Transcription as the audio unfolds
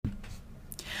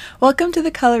Welcome to the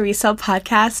Color Resale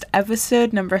Podcast,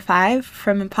 episode number 5,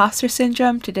 From Imposter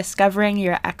Syndrome to Discovering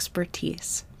Your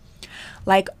Expertise.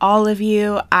 Like all of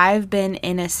you, I've been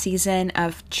in a season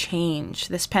of change.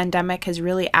 This pandemic has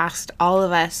really asked all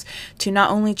of us to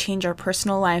not only change our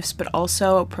personal lives, but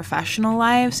also professional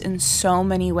lives in so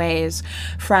many ways.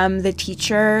 From the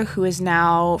teacher who is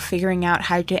now figuring out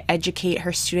how to educate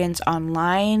her students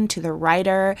online, to the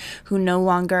writer who no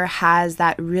longer has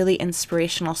that really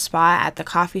inspirational spot at the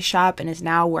coffee shop and is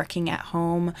now working at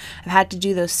home. I've had to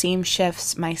do those same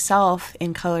shifts myself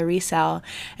in Color Resale.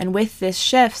 And with these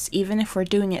shifts, even if we're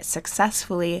doing it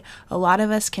successfully, a lot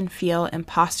of us can feel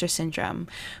imposter syndrome.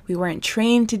 We weren't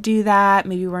trained to do that.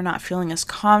 Maybe we're not feeling as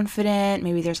confident.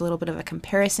 Maybe there's a little bit of a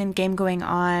comparison game going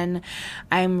on.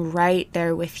 I'm right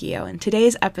there with you. In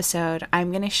today's episode,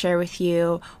 I'm going to share with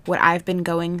you what I've been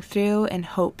going through in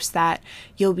hopes that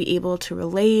you'll be able to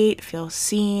relate, feel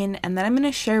seen, and then I'm going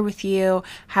to share with you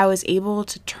how I was able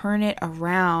to turn it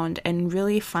around and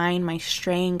really find my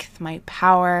strength, my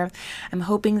power. I'm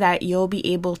hoping that you'll be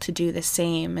able to do the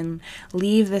same and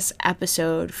leave this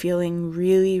episode feeling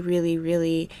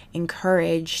really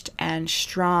encouraged and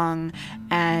strong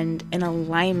and in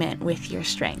alignment with your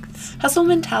strengths. Hustle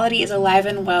mentality is alive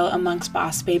and well amongst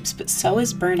boss babes, but so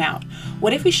is burnout.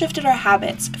 What if we shifted our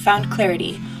habits, found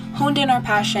clarity, honed in our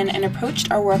passion, and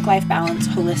approached our work-life balance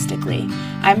holistically?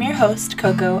 I'm your host,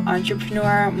 Coco,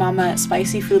 entrepreneur, mama,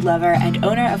 spicy food lover, and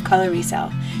owner of Color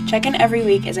Resale. Check in every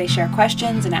week as I share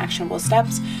questions and actionable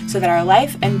steps so that our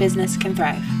life and business can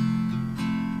thrive.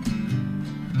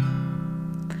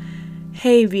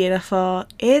 Hey, beautiful.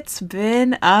 It's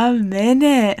been a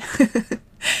minute.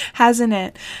 Hasn't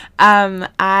it?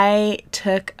 I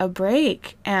took a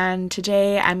break, and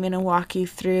today I'm going to walk you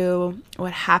through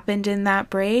what happened in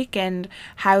that break and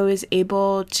how I was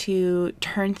able to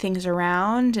turn things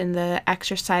around and the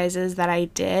exercises that I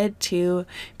did to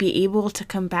be able to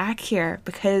come back here,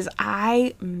 because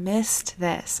I missed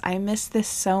this. I missed this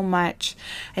so much.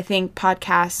 I think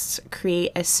podcasts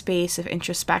create a space of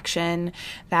introspection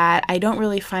that I don't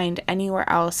really find anywhere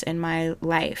else in my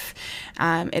life.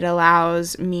 It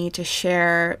allows me to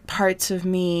share parts of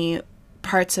me,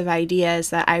 parts of ideas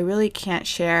that I really can't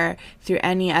share through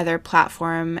any other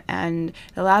platform, and it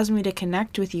allows me to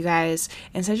connect with you guys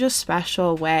in such a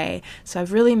special way. So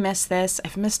I've really missed this.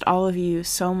 I've missed all of you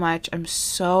so much. I'm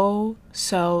so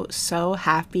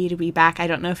happy to be back. I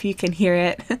don't know if you can hear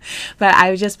it, but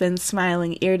I've just been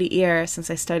smiling ear to ear since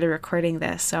I started recording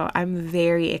this. So I'm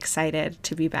very excited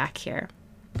to be back here.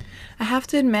 I have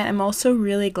to admit, I'm also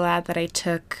really glad that I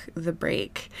took the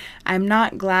break. I'm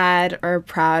not glad or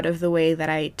proud of the way that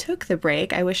I took the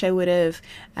break. I wish I would have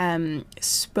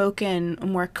spoken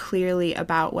more clearly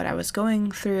about what I was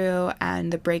going through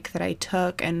and the break that I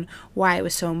took and why it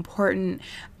was so important.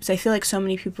 So I feel like so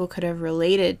many people could have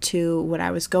related to what I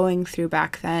was going through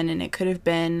back then, and it could have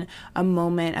been a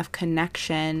moment of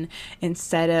connection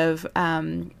instead of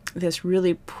this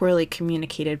really poorly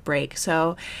communicated break.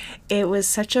 So it was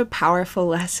such a powerful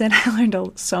lesson. I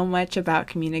learned so much about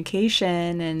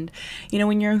communication, and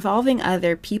when you're involving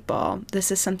other people, this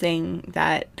is something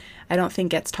that I don't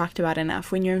think gets talked about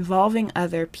enough. When you're involving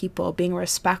other people, being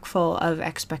respectful of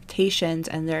expectations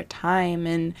and their time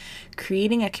and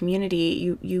creating a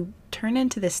community, you turn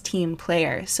into this team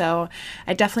player. So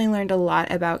I definitely learned a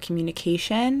lot about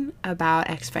communication, about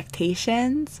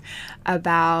expectations,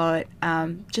 about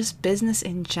just business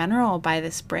in general by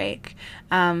this break.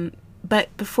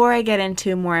 But before I get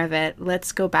into more of it,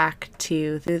 let's go back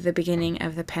to the beginning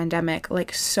of the pandemic.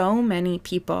 Like so many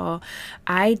people,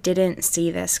 I didn't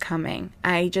see this coming.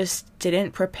 I just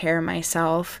didn't prepare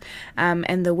myself.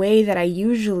 And the way that I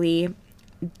usually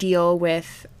deal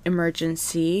with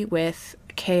emergency, with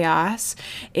chaos,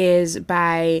 is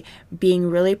by being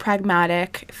really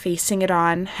pragmatic, facing it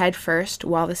on head first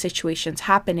while the situation's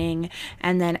happening,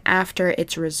 and then after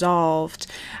it's resolved,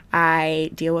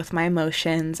 I deal with my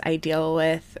emotions, I deal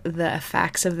with the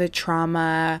effects of the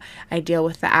trauma, I deal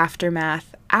with the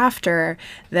aftermath after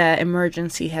the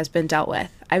emergency has been dealt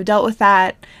with. I've dealt with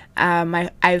that.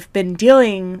 I've been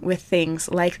dealing with things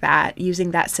like that,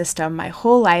 using that system my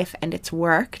whole life, and it's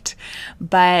worked,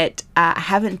 but I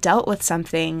haven't dealt with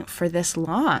something for this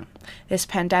long. This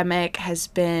pandemic has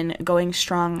been going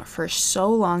strong for so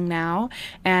long now,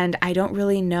 and I don't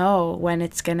really know when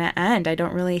it's going to end. I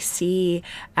don't really see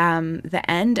the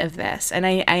end of this. And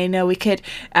I know we could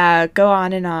go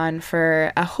on and on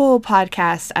for a whole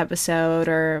podcast episode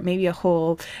or maybe a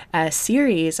whole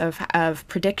series of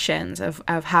predictions of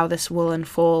how this will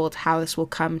unfold, how this will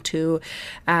come to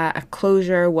a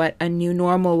closure, what a new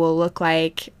normal will look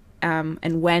like.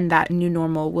 and when that new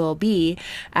normal will be.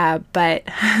 But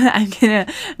that's a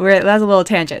little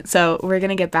tangent. So we're going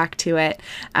to get back to it.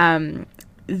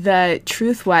 The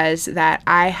truth was that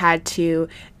I had to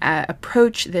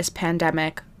approach this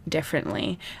pandemic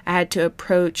differently. I had to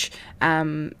approach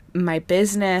my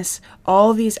business,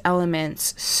 all these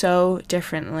elements so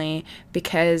differently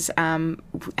because I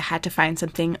had to find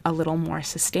something a little more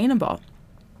sustainable.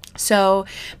 So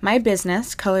my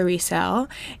business, Color Resale,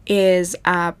 is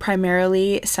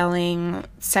primarily selling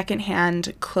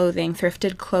secondhand clothing,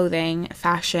 thrifted clothing,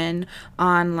 fashion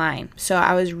online. So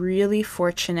I was really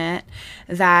fortunate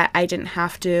that I didn't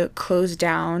have to close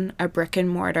down a brick and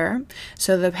mortar.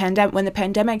 So when the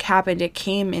pandemic happened, it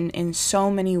came in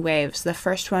so many waves. The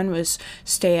first one was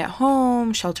stay at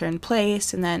home, shelter in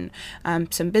place, and then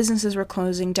some businesses were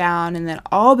closing down, and then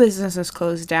all businesses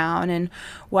closed down. And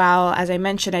while, as I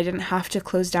mentioned, I didn't have to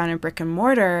close down a brick and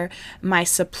mortar, my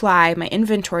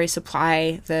inventory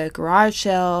supply, the garage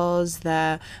sales,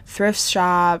 the thrift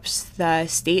shops, the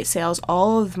estate sales,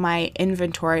 all of my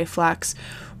inventory flux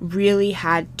really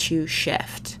had to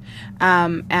shift.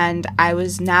 And I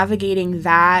was navigating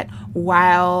that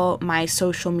while my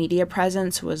social media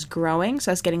presence was growing.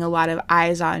 So I was getting a lot of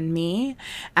eyes on me.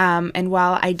 And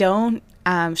while I don't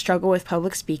struggle with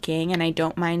public speaking and I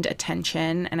don't mind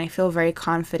attention and I feel very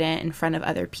confident in front of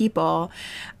other people,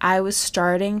 I was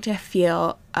starting to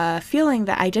feel a feeling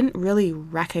that I didn't really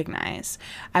recognize.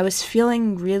 I was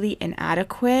feeling really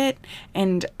inadequate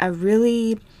and I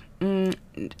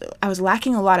was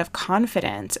lacking a lot of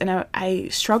confidence, and I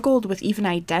struggled with even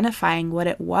identifying what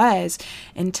it was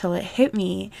until it hit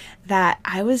me that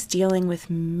I was dealing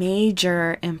with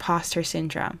major imposter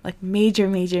syndrome, like major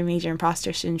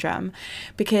imposter syndrome,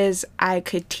 because I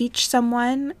could teach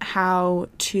someone how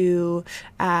to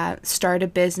start a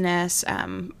business,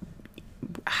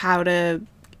 how to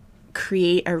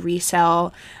create a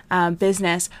resale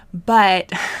business,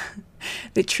 but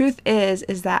the truth is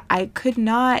that I could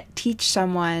not teach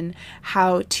someone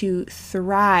how to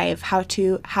thrive, how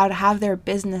to have their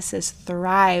businesses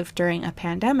thrive during a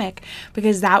pandemic,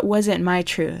 because that wasn't my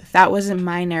truth. That wasn't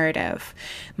my narrative.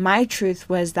 My truth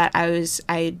was that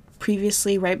I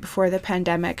previously, right before the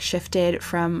pandemic, shifted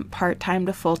from part-time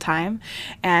to full-time,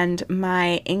 and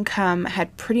my income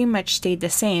had pretty much stayed the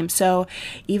same. So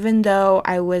even though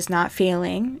I was not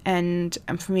failing, and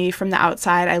for me, from the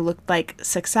outside, I looked like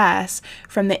success,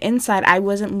 from the inside, I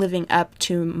wasn't living up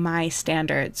to my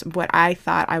standards, what I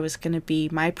thought I was going to be,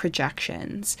 my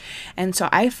projections. And so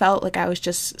I felt like I was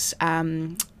just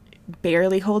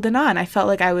barely holding on. I felt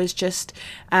like I was just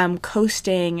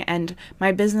coasting, and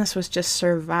my business was just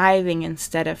surviving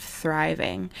instead of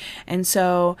thriving. And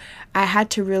so I had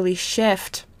to really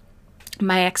shift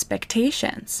my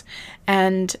expectations,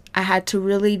 and I had to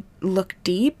really look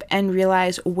deep and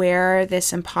realize where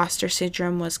this imposter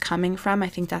syndrome was coming from. I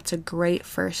think that's a great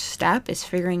first step, is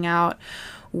figuring out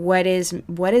what is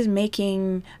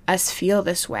making us feel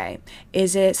this way.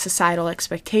 Is it societal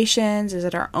expectations? Is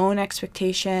it our own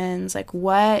expectations? Like,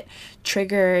 what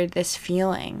triggered this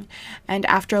feeling? And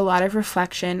after a lot of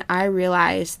reflection, I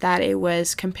realized that it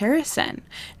was comparison.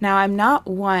 Now, I'm not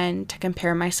one to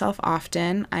compare myself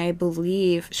often. I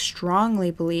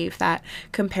strongly believe that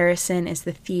comparison is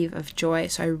the thief of joy.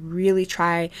 So I really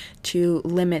try to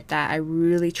limit that. I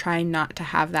really try not to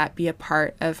have that be a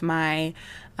part of my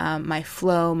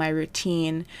flow, my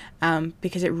routine,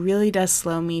 because it really does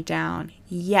slow me down.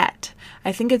 Yet,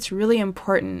 I think it's really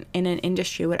important in an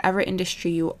industry, whatever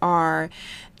industry you are,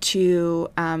 to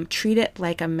treat it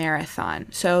like a marathon.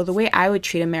 So the way I would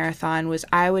treat a marathon was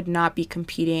I would not be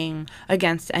competing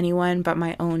against anyone but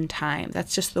my own time.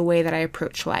 That's just the way that I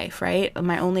approach life, right?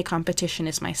 My only competition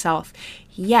is myself.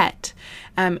 Yet,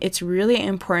 it's really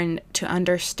important to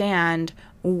understand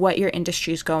what your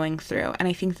industry is going through. And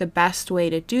I think the best way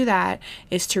to do that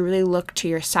is to really look to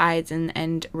your sides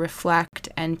and reflect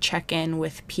and check in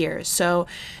with peers. So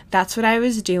that's what I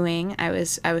was doing. I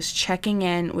was checking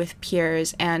in with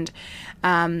peers, and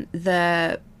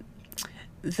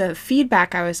the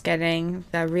feedback I was getting,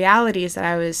 the realities that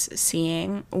I was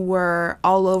seeing were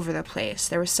all over the place.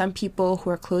 There were some people who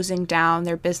were closing down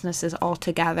their businesses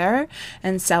altogether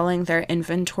and selling their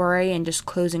inventory and just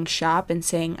closing shop and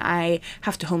saying, I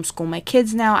have to homeschool my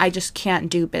kids now. I just can't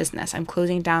do business. I'm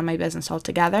closing down my business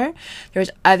altogether. There's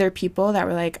other people that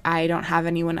were like, I don't have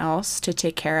anyone else to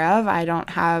take care of. I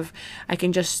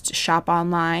can just shop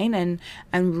online and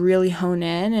really hone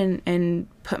in and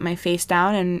put my face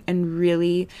down and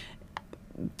really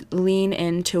lean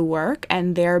into work,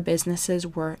 and their businesses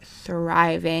were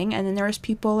thriving. And then there was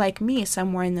people like me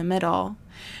somewhere in the middle.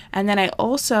 And then I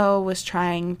also was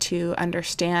trying to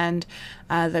understand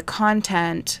the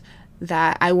content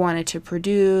that I wanted to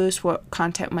produce, what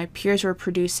content my peers were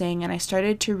producing, and I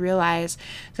started to realize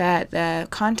that the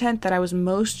content that I was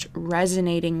most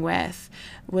resonating with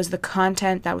was the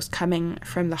content that was coming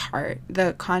from the heart,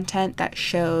 the content that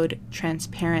showed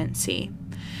transparency.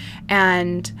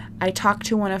 And I talked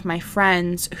to one of my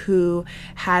friends who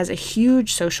has a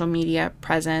huge social media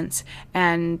presence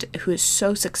and who is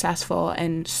so successful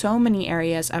in so many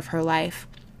areas of her life.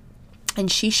 And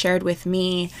she shared with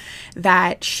me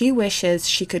that she wishes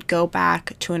she could go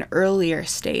back to an earlier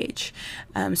stage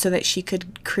so that she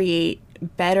could create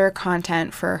better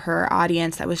content for her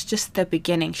audience that was just the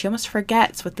beginning. She almost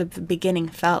forgets what the beginning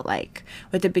felt like,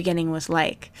 what the beginning was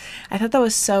like. I thought that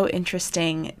was so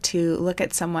interesting to look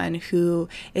at someone who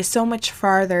is so much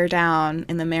farther down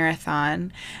in the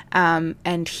marathon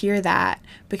and hear that,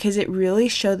 because it really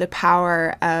showed the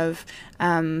power of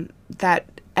that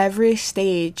every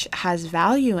stage has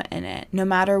value in it. No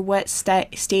matter what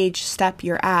stage step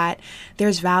you're at,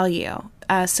 there's value.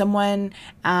 Someone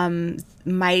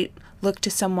might look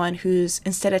to someone who's,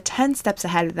 instead of 10 steps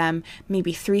ahead of them,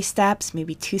 maybe 3 steps,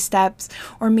 maybe 2 steps,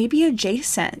 or maybe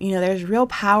adjacent. There's real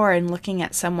power in looking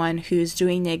at someone who's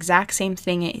doing the exact same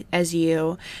thing as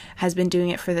you, has been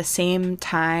doing it for the same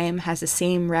time, has the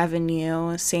same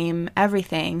revenue, same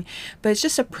everything, but it's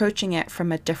just approaching it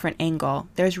from a different angle.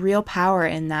 There's real power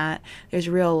in that. There's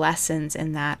real lessons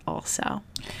in that also.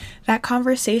 That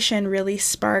conversation really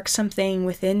sparked something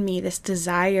within me, this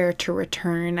desire to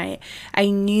return. I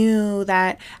knew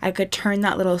that I could turn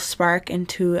that little spark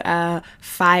into a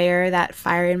fire, that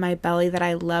fire in my belly that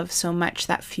I love so much,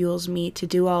 that fuels me to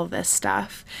do all this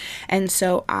stuff. And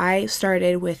so I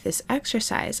started with this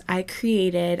exercise. I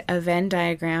created a Venn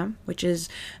diagram, which is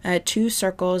 2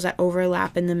 circles that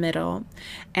overlap in the middle,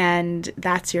 and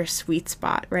that's your sweet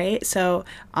spot, right? So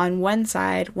on one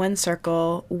side, one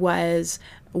circle was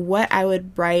what I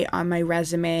would write on my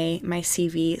resume, my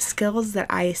CV, skills that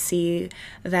I see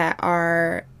that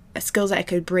are skills that I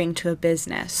could bring to a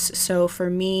business. So for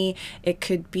me, it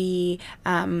could be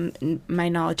my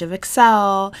knowledge of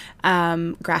Excel,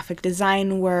 graphic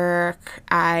design work.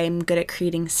 I'm good at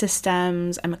creating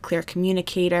systems. I'm a clear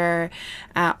communicator,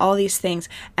 all these things.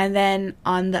 And then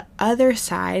on the other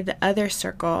side, the other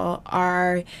circle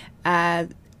are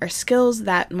skills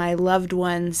that my loved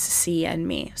ones see in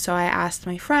me. So I asked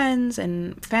my friends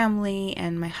and family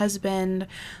and my husband,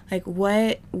 like,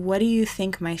 what do you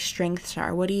think my strengths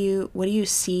are? What do you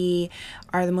see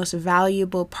are the most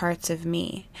valuable parts of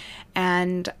me?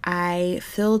 And I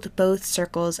filled both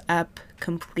circles up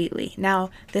completely.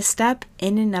 Now, this step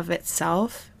in and of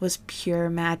itself was pure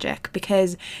magic,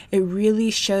 because it really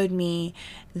showed me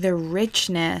the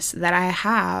richness that I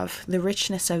have, the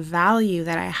richness of value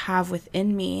that I have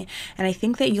within me. And I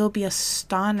think that you'll be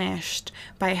astonished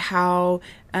by how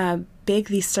big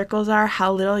these circles are,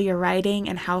 how little you're writing,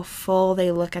 and how full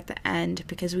they look at the end,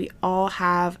 because we all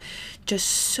have just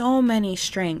so many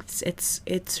strengths.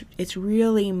 It's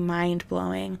really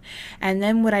mind-blowing. And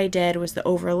then what I did was, the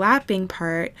overlapping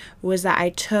part was that I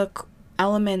took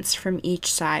elements from each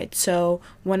side. So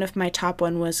one of my top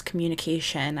one was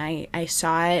communication. I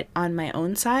saw it on my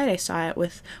own side. I saw it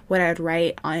with what I would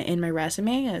write in my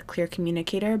resume, a clear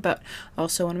communicator, but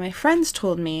also one of my friends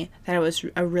told me that I was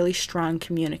a really strong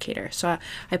communicator. So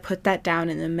I put that down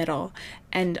in the middle,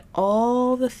 and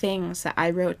all the things that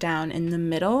I wrote down in the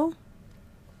middle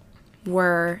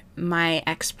were my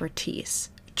expertise.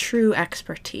 True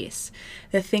expertise,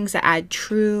 the things that add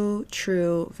true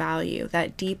value,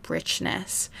 that deep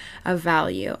richness of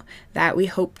value that we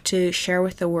hope to share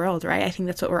with the world, right? I think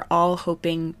that's what we're all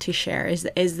hoping to share, is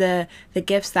the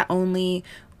gifts that only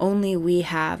we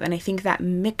have. And I think that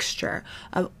mixture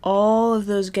of all of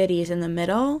those goodies in the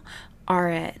middle are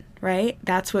it, right?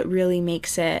 That's what really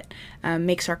makes it,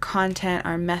 makes our content,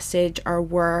 our message, our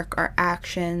work, our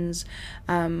actions,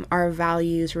 our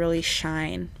values really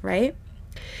shine, right?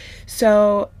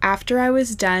 So after I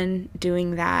was done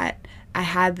doing that, I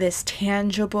had this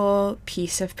tangible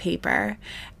piece of paper,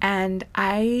 and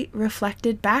I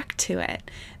reflected back to it.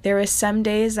 There was some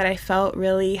days that I felt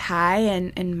really high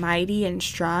and mighty and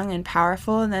strong and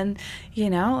powerful, and then,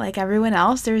 like everyone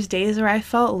else, there's days where I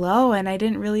felt low and I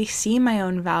didn't really see my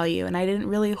own value, and I didn't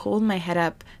really hold my head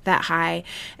up that high,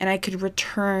 and I could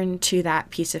return to that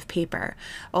piece of paper.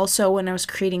 Also, when I was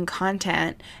creating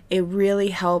content, it really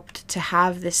helped to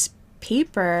have this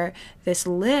paper, this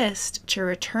list to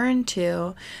return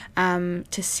to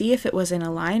see if it was in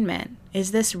alignment.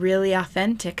 Is this really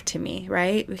authentic to me,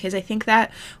 right? Because I think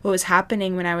that what was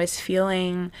happening when I was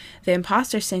feeling the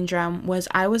imposter syndrome was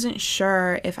I wasn't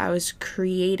sure if I was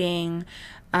creating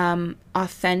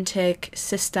authentic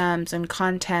systems and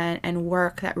content and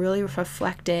work that really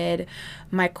reflected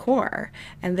my core.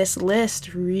 And this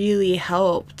list really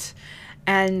helped.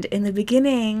 And in the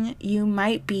beginning, you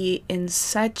might be in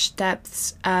such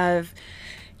depths of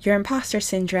your imposter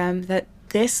syndrome that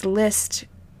this list,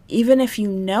 even if you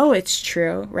know it's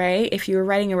true, right? If you were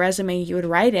writing a resume, you would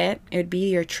write it. It would be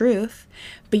your truth,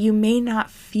 but you may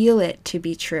not feel it to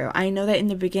be true. I know that in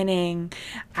the beginning,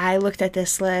 I looked at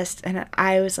this list and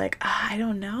I was like, oh, I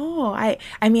don't know. I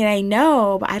mean, I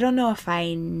know, but I don't know if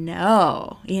I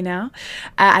know,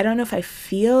 I don't know if I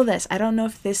feel this. I don't know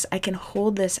if I can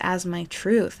hold this as my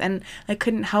truth. And I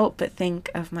couldn't help but think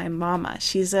of my mama.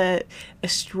 She's a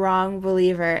strong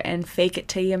believer in fake it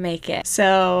till you make it.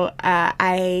 So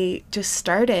I just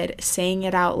started saying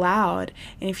it out loud.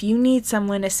 And if you need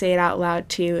someone to say it out loud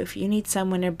to, if you need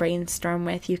someone to brainstorm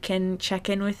with, you can check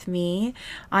in with me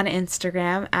on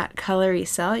Instagram at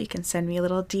Colorisel. You can send me a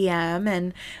little DM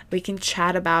and we can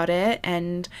chat about it,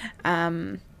 and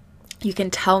you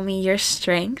can tell me your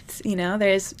strengths.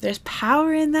 There's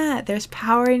power in that. There's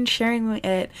power in sharing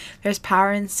it. There's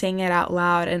power in saying it out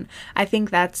loud. And I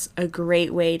think that's a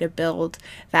great way to build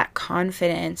that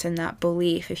confidence and that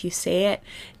belief. If you say it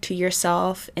to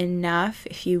yourself enough,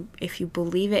 if you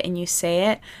believe it and you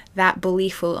say it, that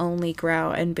belief will only grow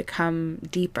and become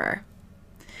deeper.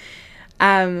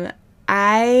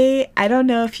 I don't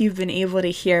know if you've been able to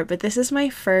hear, but this is my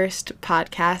first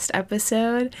podcast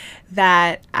episode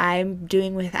that I'm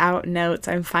doing without notes.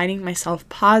 I'm finding myself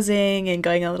pausing and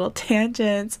going on little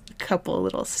tangents, a couple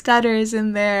little stutters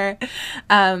in there.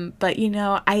 But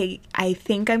I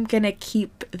think I'm going to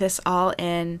keep this all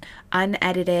in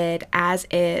unedited as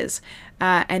is.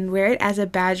 And wear it as a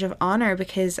badge of honor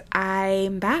because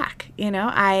I'm back.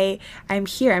 I'm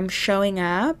here. I'm showing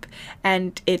up,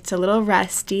 and it's a little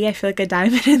rusty. I feel like a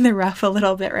diamond in the rough a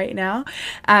little bit right now.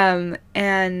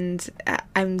 And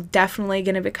I'm definitely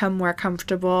going to become more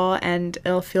comfortable, and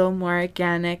it'll feel more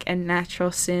organic and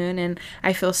natural soon. And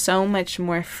I feel so much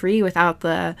more free without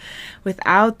the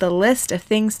list of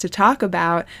things to talk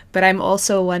about. But I'm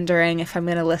also wondering if I'm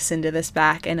going to listen to this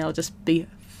back and it'll just be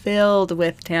filled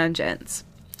with tangents.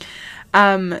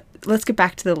 Let's get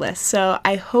back to the list. So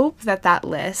I hope that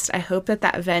list, I hope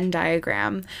that Venn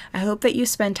diagram, I hope that you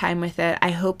spend time with it. I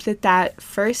hope that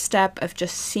first step of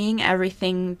just seeing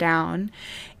everything down,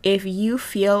 if you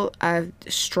feel a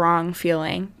strong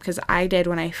feeling, because I did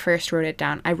when I first wrote it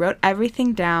down, I wrote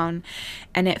everything down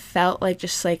and it felt like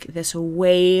just like this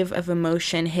wave of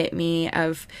emotion hit me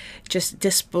of just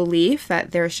disbelief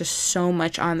that there's just so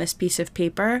much on this piece of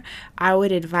paper. I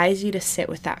would advise you to sit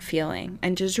with that feeling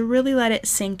and just really let it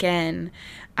sink in,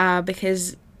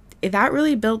 because that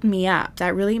really built me up.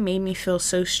 That really made me feel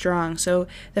so strong. So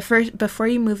before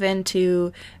you move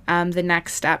into the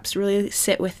next steps, really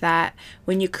sit with that.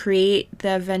 When you create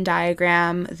the Venn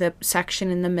diagram, the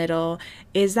section in the middle,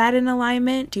 is that in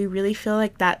alignment? Do you really feel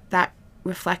like that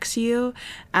reflects you?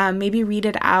 Maybe read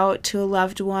it out to a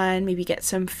loved one, maybe get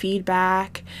some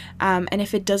feedback. And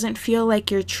if it doesn't feel like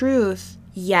your truth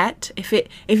yet, if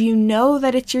you know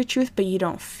that it's your truth, but you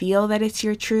don't feel that it's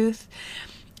your truth,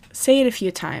 say it a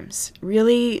few times.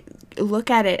 Really look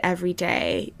at it every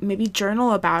day. Maybe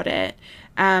journal about it.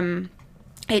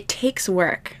 It takes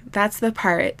work. That's the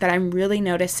part that I'm really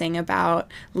noticing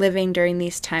about living during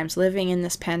these times, living in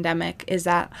this pandemic, is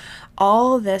that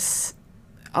all this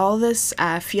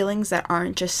feelings that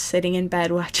aren't just sitting in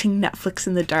bed watching Netflix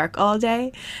in the dark all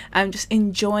day, just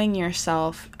enjoying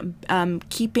yourself,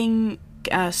 keeping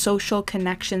social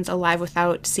connections alive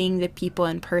without seeing the people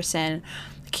in person,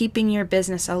 keeping your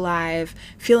business alive,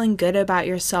 feeling good about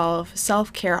yourself,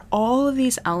 self-care, all of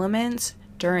these elements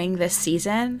during this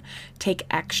season take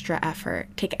extra effort,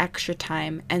 take extra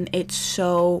time, and it's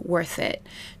so worth it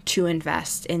to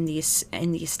invest in these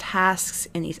tasks,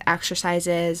 in these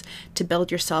exercises, to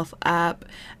build yourself up.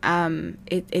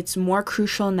 It's more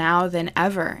crucial now than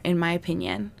ever, in my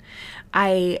opinion.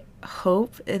 I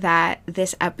hope that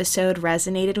this episode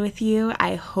resonated with you.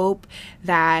 I hope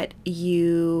that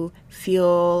you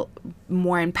feel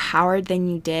more empowered than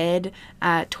you did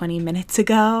 20 minutes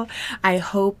ago. I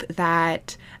hope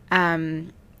that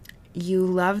you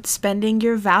loved spending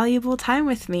your valuable time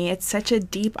with me. It's such a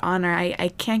deep honor.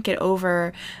 I can't get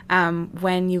over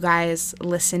when you guys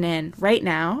listen in. Right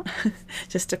now,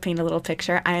 just to paint a little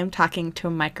picture, I am talking to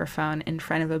a microphone in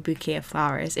front of a bouquet of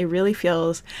flowers. It really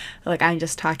feels like I'm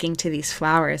just talking to these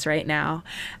flowers right now.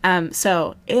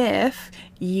 So if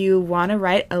you want to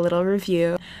write a little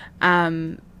review,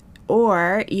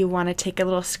 or you want to take a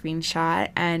little screenshot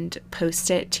and post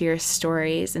it to your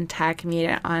stories and tag me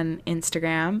on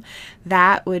Instagram,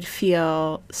 that would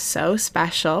feel so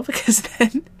special, because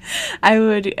then I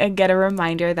would get a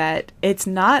reminder that it's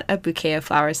not a bouquet of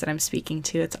flowers that I'm speaking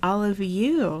to, it's all of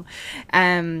you.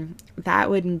 That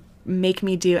would make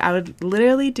me I would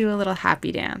literally do a little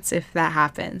happy dance if that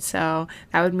happened. So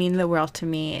that would mean the world to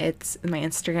me. My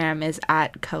Instagram is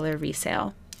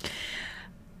 @colorresale.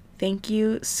 Thank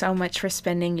you so much for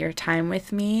spending your time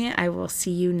with me. I will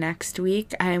see you next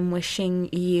week. I'm wishing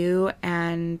you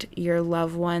and your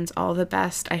loved ones all the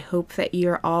best. I hope that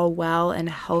you're all well and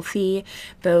healthy,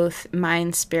 both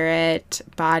mind, spirit,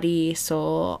 body,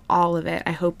 soul, all of it.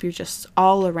 I hope you're just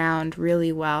all around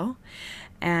really well.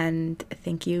 And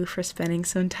thank you for spending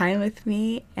some time with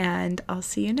me, and I'll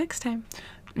see you next time.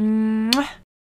 Mwah.